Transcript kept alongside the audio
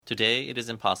Today, it is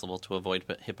impossible to avoid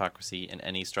hypocrisy in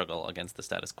any struggle against the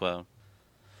status quo.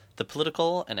 The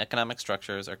political and economic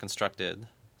structures are constructed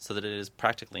so that it is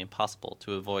practically impossible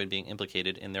to avoid being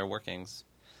implicated in their workings.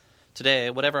 Today,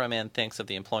 whatever a man thinks of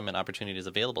the employment opportunities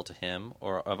available to him,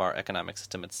 or of our economic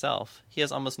system itself, he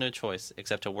has almost no choice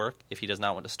except to work if he does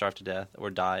not want to starve to death or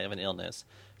die of an illness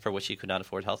for which he could not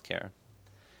afford health care.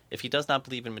 If he does not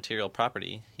believe in material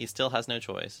property, he still has no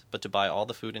choice but to buy all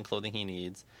the food and clothing he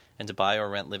needs, and to buy or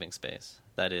rent living space,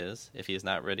 that is, if he is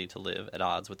not ready to live at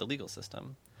odds with the legal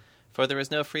system. For there is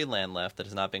no free land left that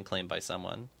has not been claimed by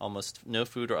someone, almost no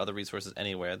food or other resources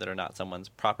anywhere that are not someone's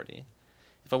property.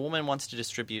 If a woman wants to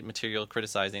distribute material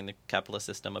criticizing the capitalist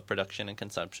system of production and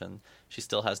consumption, she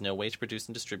still has no way to produce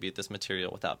and distribute this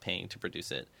material without paying to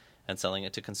produce it, and selling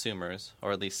it to consumers,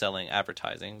 or at least selling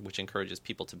advertising, which encourages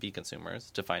people to be consumers,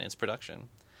 to finance production.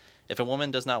 If a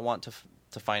woman does not want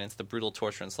to finance the brutal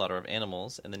torture and slaughter of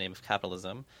animals in the name of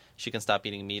capitalism, she can stop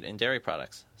eating meat and dairy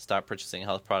products, stop purchasing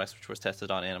health products which were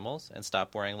tested on animals, and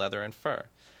stop wearing leather and fur.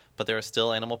 But there are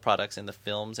still animal products in the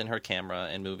films in her camera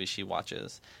and movies she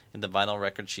watches, in the vinyl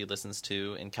records she listens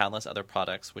to, and countless other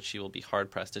products which she will be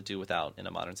hard-pressed to do without in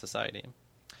a modern society.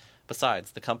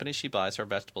 Besides, the companies she buys her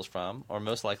vegetables from are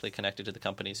most likely connected to the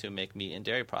companies who make meat and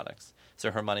dairy products,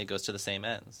 so her money goes to the same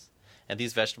ends. And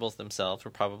these vegetables themselves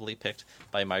were probably picked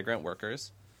by migrant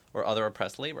workers or other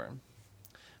oppressed labor.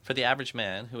 For the average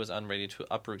man who is unready to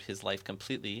uproot his life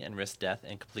completely and risk death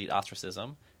and complete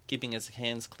ostracism, keeping his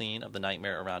hands clean of the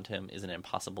nightmare around him is an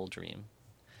impossible dream.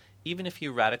 Even if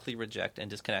you radically reject and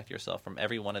disconnect yourself from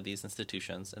every one of these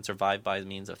institutions and survive by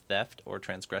means of theft or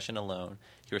transgression alone,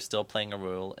 you are still playing a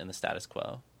role in the status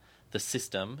quo. The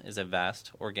system is a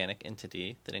vast, organic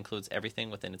entity that includes everything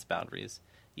within its boundaries,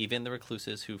 even the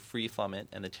recluses who flee from it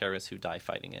and the terrorists who die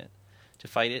fighting it. To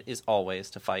fight it is always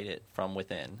to fight it from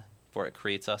within, for it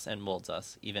creates us and molds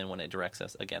us, even when it directs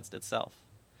us against itself.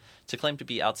 To claim to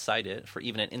be outside it for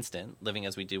even an instant, living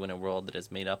as we do in a world that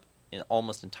is made up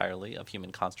almost entirely of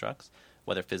human constructs,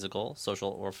 whether physical, social,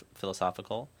 or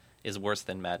philosophical, is worse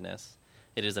than madness.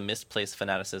 It is a misplaced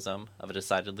fanaticism of a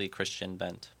decidedly Christian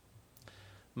bent.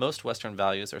 Most Western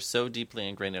values are so deeply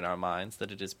ingrained in our minds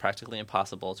that it is practically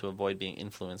impossible to avoid being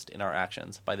influenced in our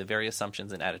actions by the very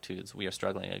assumptions and attitudes we are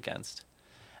struggling against.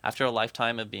 After a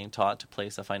lifetime of being taught to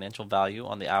place a financial value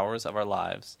on the hours of our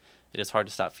lives, it is hard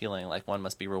to stop feeling like one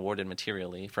must be rewarded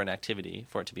materially for an activity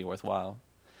for it to be worthwhile.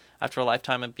 After a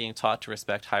lifetime of being taught to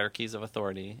respect hierarchies of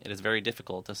authority, it is very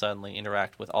difficult to suddenly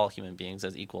interact with all human beings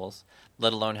as equals,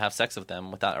 let alone have sex with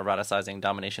them without eroticizing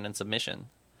domination and submission.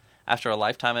 After a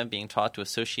lifetime of being taught to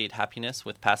associate happiness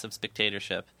with passive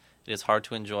spectatorship, it is hard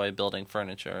to enjoy building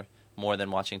furniture more than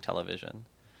watching television.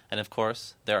 And of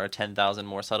course, there are 10,000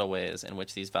 more subtle ways in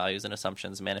which these values and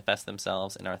assumptions manifest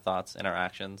themselves in our thoughts and our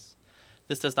actions.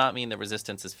 This does not mean that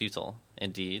resistance is futile.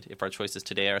 Indeed, if our choices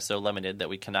today are so limited that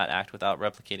we cannot act without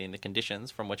replicating the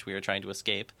conditions from which we are trying to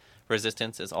escape,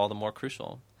 resistance is all the more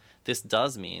crucial. This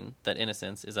does mean that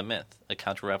innocence is a myth, a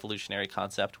counter-revolutionary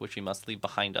concept which we must leave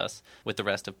behind us with the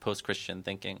rest of post-Christian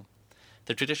thinking.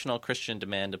 The traditional Christian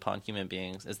demand upon human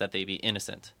beings is that they be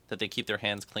innocent, that they keep their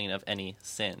hands clean of any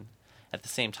sin. At the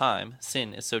same time,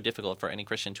 sin is so difficult for any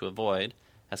Christian to avoid,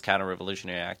 as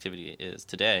counter-revolutionary activity is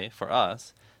today for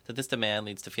us, that this demand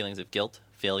leads to feelings of guilt,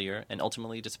 failure, and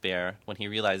ultimately despair when he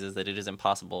realizes that it is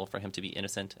impossible for him to be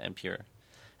innocent and pure.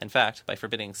 In fact, by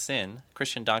forbidding sin,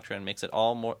 Christian doctrine makes it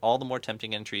all the more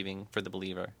tempting and intriguing for the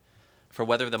believer. For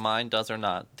whether the mind does or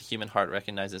not, the human heart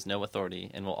recognizes no authority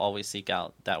and will always seek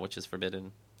out that which is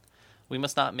forbidden. We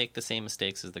must not make the same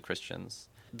mistakes as the Christians.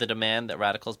 The demand that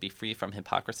radicals be free from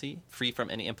hypocrisy, free from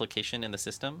any implication in the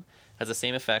system, has the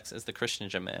same effects as the Christian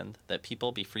demand that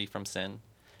people be free from sin.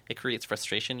 It creates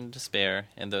frustration and despair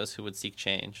in those who would seek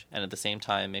change, and at the same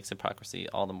time makes hypocrisy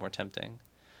all the more tempting.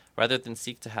 Rather than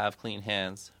seek to have clean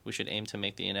hands, we should aim to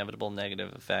make the inevitable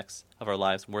negative effects of our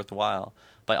lives worthwhile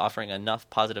by offering enough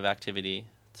positive activity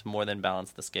to more than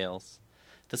balance the scales.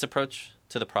 This approach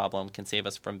to the problem can save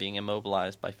us from being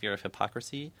immobilized by fear of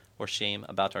hypocrisy or shame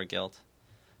about our guilt.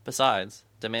 Besides,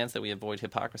 demands that we avoid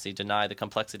hypocrisy deny the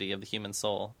complexity of the human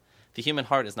soul. The human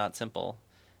heart is not simple.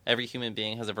 Every human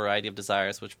being has a variety of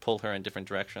desires which pull her in different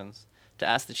directions. To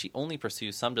ask that she only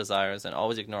pursue some desires and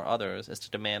always ignore others is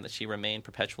to demand that she remain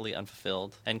perpetually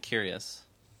unfulfilled and curious.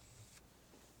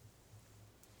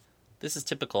 This is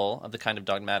typical of the kind of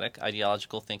dogmatic,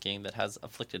 ideological thinking that has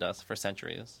afflicted us for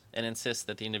centuries, and insists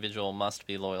that the individual must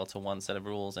be loyal to one set of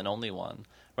rules and only one,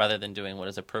 rather than doing what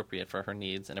is appropriate for her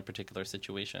needs in a particular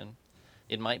situation.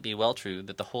 It might be well true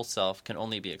that the whole self can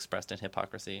only be expressed in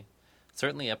hypocrisy.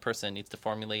 Certainly a person needs to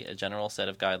formulate a general set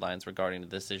of guidelines regarding the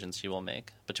decisions she will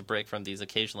make, but to break from these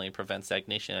occasionally prevents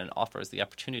stagnation and offers the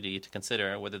opportunity to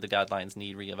consider whether the guidelines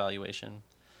need re-evaluation.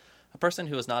 A person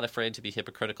who is not afraid to be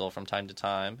hypocritical from time to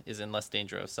time is in less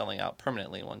danger of selling out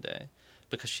permanently one day,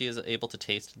 because she is able to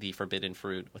taste the forbidden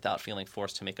fruit without feeling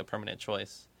forced to make a permanent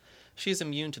choice. She is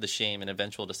immune to the shame and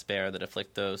eventual despair that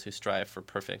afflict those who strive for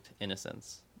perfect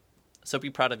innocence. So be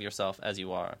proud of yourself as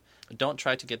you are. Don't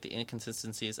try to get the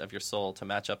inconsistencies of your soul to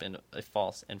match up in a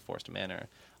false and forced manner,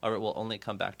 or it will only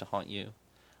come back to haunt you.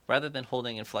 Rather than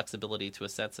holding inflexibility to a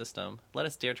set system, let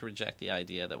us dare to reject the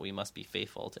idea that we must be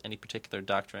faithful to any particular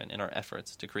doctrine in our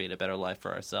efforts to create a better life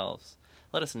for ourselves.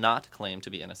 Let us not claim to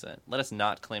be innocent. Let us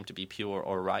not claim to be pure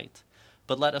or right.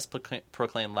 But let us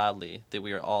proclaim loudly that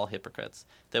we are all hypocrites,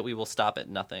 that we will stop at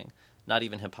nothing, not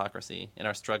even hypocrisy, in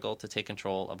our struggle to take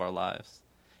control of our lives.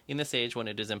 In this age when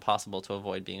it is impossible to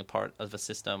avoid being a part of a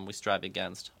system we strive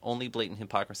against, only blatant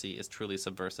hypocrisy is truly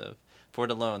subversive, for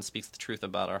it alone speaks the truth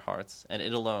about our hearts, and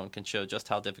it alone can show just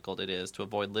how difficult it is to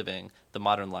avoid living the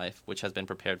modern life which has been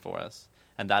prepared for us,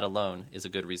 and that alone is a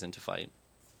good reason to fight.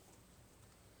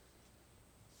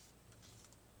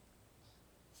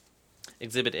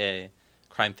 Exhibit A,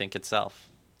 CrimethInc itself.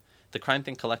 The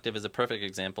CrimethInc Collective is a perfect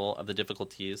example of the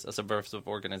difficulties a subversive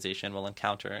organization will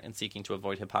encounter in seeking to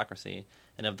avoid hypocrisy,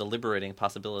 and of the liberating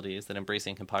possibilities that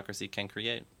embracing hypocrisy can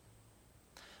create.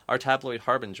 Our tabloid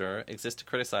Harbinger exists to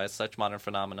criticize such modern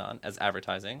phenomenon as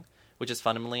advertising, which is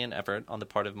fundamentally an effort on the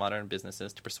part of modern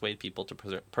businesses to persuade people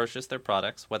to purchase their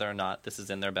products whether or not this is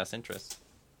in their best interest.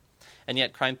 And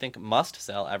yet CrimethInc must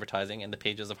sell advertising in the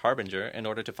pages of Harbinger in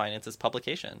order to finance its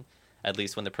publication, at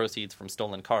least when the proceeds from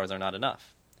stolen cars are not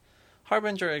enough.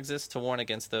 Harbinger exists to warn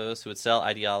against those who would sell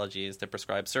ideologies that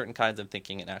prescribe certain kinds of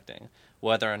thinking and acting,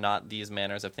 whether or not these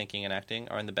manners of thinking and acting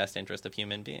are in the best interest of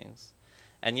human beings.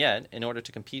 And yet, in order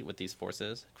to compete with these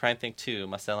forces, CrimethInc too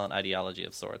must sell an ideology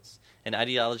of sorts, an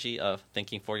ideology of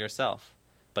thinking for yourself,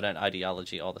 but an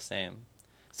ideology all the same.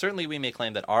 Certainly we may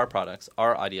claim that our products,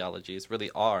 our ideologies,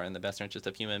 really are in the best interest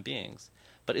of human beings,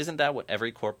 but isn't that what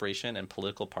every corporation and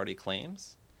political party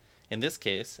claims? In this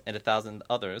case, and 1,000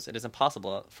 others, it is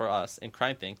impossible for us in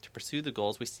CrimethInc to pursue the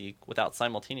goals we seek without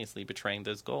simultaneously betraying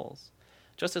those goals.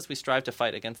 Just as we strive to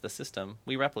fight against the system,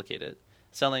 we replicate it.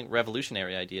 Selling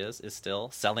revolutionary ideas is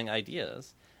still selling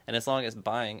ideas, and as long as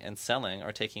buying and selling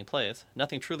are taking place,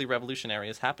 nothing truly revolutionary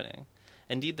is happening.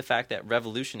 Indeed, the fact that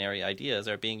revolutionary ideas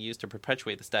are being used to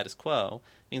perpetuate the status quo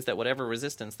means that whatever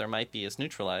resistance there might be is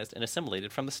neutralized and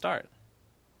assimilated from the start.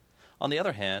 On the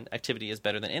other hand, activity is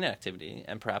better than inactivity,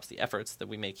 and perhaps the efforts that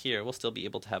we make here will still be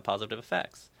able to have positive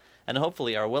effects. And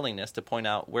hopefully our willingness to point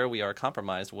out where we are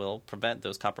compromised will prevent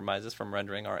those compromises from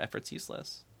rendering our efforts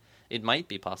useless. It might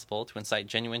be possible to incite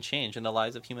genuine change in the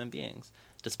lives of human beings,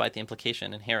 despite the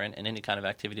implication inherent in any kind of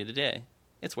activity today.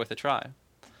 It's worth a try.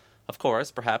 Of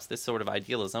course, perhaps this sort of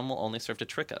idealism will only serve to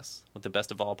trick us, with the best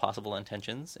of all possible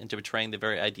intentions, into betraying the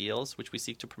very ideals which we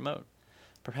seek to promote.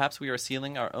 Perhaps we are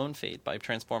sealing our own fate by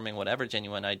transforming whatever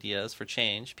genuine ideas for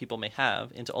change people may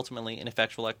have into ultimately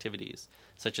ineffectual activities,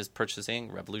 such as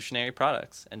purchasing revolutionary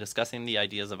products and discussing the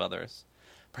ideas of others.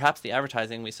 Perhaps the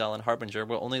advertising we sell in Harbinger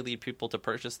will only lead people to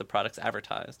purchase the products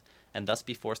advertised, and thus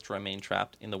be forced to remain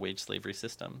trapped in the wage slavery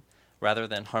system, rather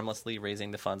than harmlessly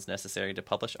raising the funds necessary to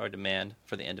publish our demand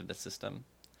for the end of the system.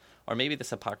 Or maybe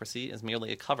this hypocrisy is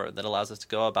merely a cover that allows us to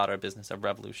go about our business of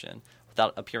revolution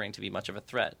without appearing to be much of a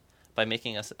threat, by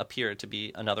making us appear to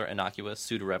be another innocuous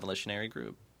pseudo-revolutionary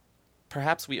group.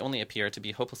 Perhaps we only appear to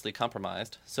be hopelessly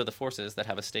compromised, so the forces that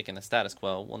have a stake in the status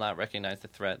quo will not recognize the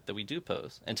threat that we do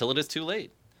pose, until it is too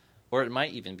late. Or it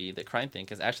might even be that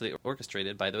CrimethInc is actually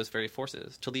orchestrated by those very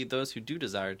forces to lead those who do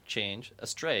desire change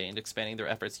astray and expanding their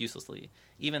efforts uselessly.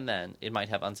 Even then, it might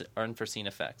have unforeseen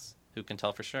effects. Who can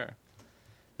tell for sure?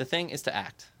 The thing is to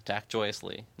act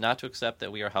joyously, not to accept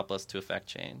that we are helpless to effect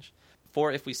change.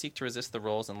 For if we seek to resist the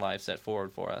roles in life set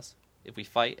forward for us, if we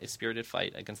fight a spirited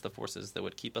fight against the forces that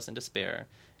would keep us in despair,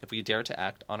 if we dare to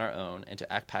act on our own and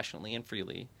to act passionately and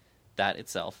freely, that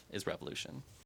itself is revolution.